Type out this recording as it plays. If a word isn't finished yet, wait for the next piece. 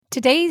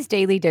Today's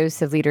daily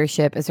dose of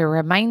leadership is a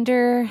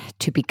reminder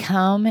to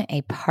become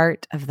a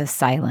part of the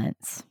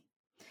silence.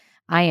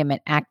 I am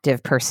an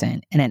active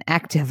person and an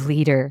active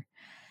leader.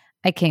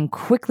 I can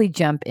quickly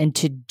jump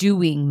into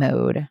doing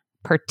mode,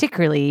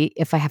 particularly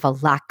if I have a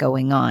lot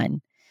going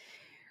on.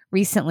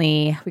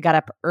 Recently, we got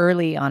up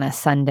early on a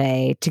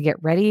Sunday to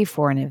get ready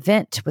for an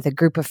event with a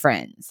group of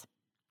friends.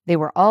 They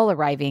were all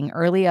arriving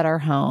early at our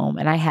home,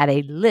 and I had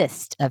a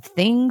list of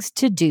things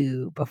to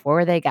do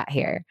before they got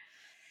here.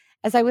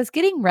 As I was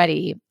getting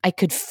ready, I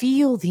could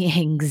feel the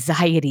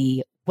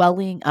anxiety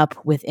welling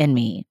up within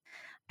me.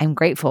 I'm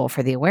grateful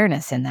for the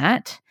awareness in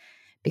that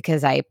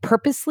because I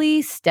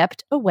purposely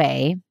stepped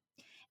away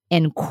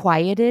and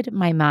quieted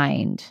my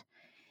mind.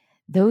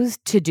 Those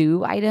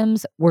to-do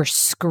items were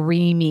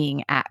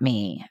screaming at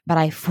me, but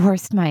I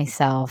forced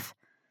myself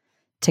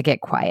to get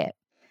quiet.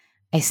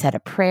 I said a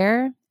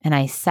prayer and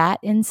I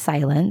sat in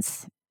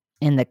silence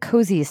in the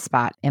coziest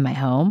spot in my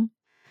home.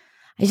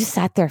 I just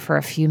sat there for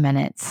a few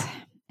minutes.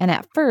 And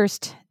at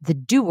first, the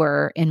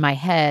doer in my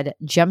head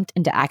jumped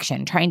into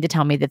action, trying to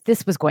tell me that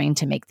this was going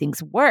to make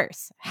things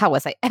worse. How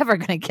was I ever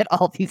going to get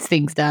all these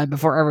things done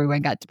before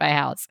everyone got to my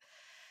house?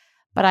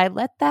 But I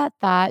let that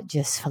thought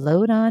just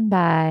float on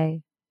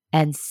by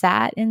and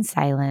sat in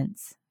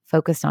silence,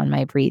 focused on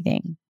my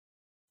breathing.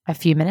 A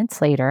few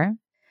minutes later,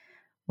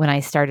 when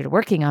I started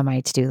working on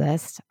my to-do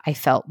list, I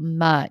felt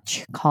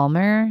much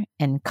calmer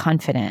and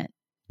confident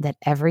that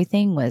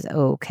everything was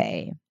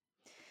okay.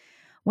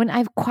 When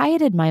I've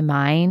quieted my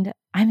mind,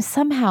 I'm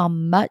somehow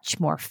much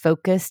more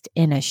focused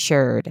and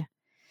assured.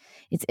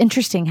 It's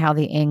interesting how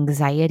the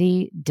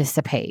anxiety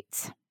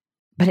dissipates,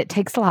 but it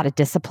takes a lot of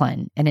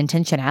discipline and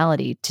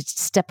intentionality to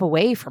step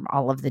away from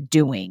all of the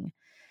doing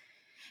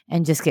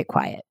and just get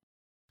quiet.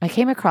 I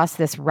came across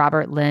this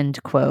Robert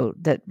Lind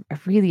quote that I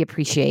really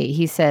appreciate.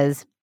 He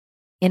says,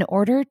 "In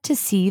order to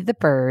see the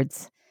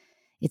birds,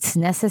 it's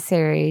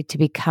necessary to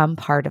become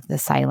part of the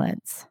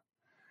silence."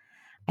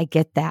 I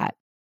get that.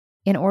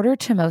 In order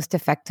to most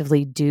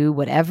effectively do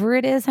whatever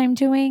it is I'm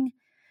doing,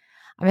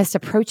 I must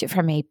approach it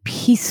from a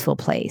peaceful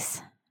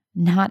place,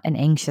 not an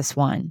anxious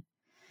one.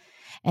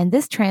 And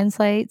this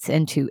translates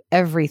into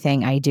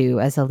everything I do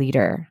as a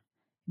leader.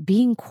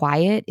 Being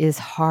quiet is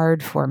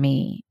hard for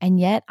me, and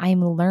yet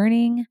I'm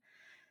learning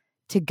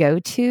to go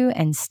to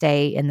and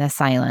stay in the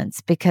silence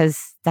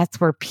because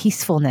that's where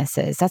peacefulness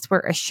is. That's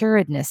where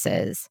assuredness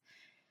is.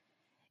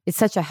 It's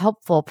such a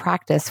helpful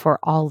practice for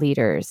all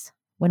leaders.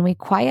 When we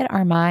quiet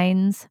our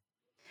minds,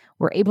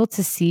 we're able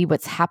to see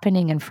what's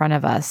happening in front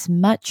of us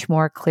much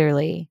more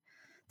clearly.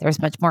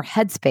 There's much more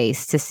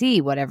headspace to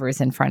see whatever is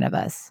in front of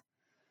us.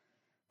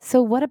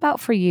 So what about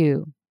for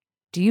you?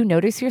 Do you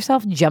notice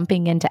yourself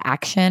jumping into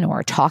action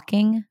or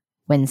talking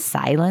when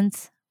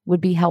silence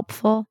would be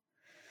helpful?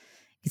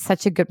 It's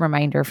such a good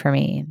reminder for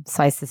me.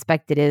 So I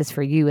suspect it is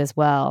for you as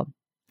well.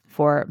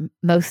 For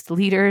most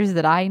leaders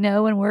that I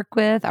know and work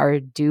with are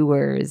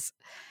doers.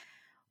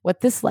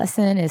 What this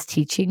lesson is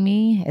teaching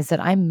me is that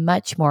I'm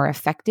much more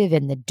effective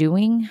in the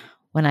doing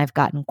when I've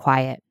gotten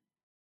quiet.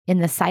 In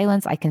the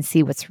silence, I can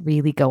see what's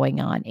really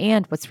going on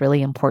and what's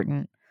really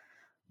important.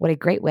 What a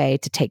great way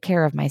to take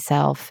care of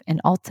myself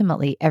and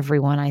ultimately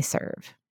everyone I serve.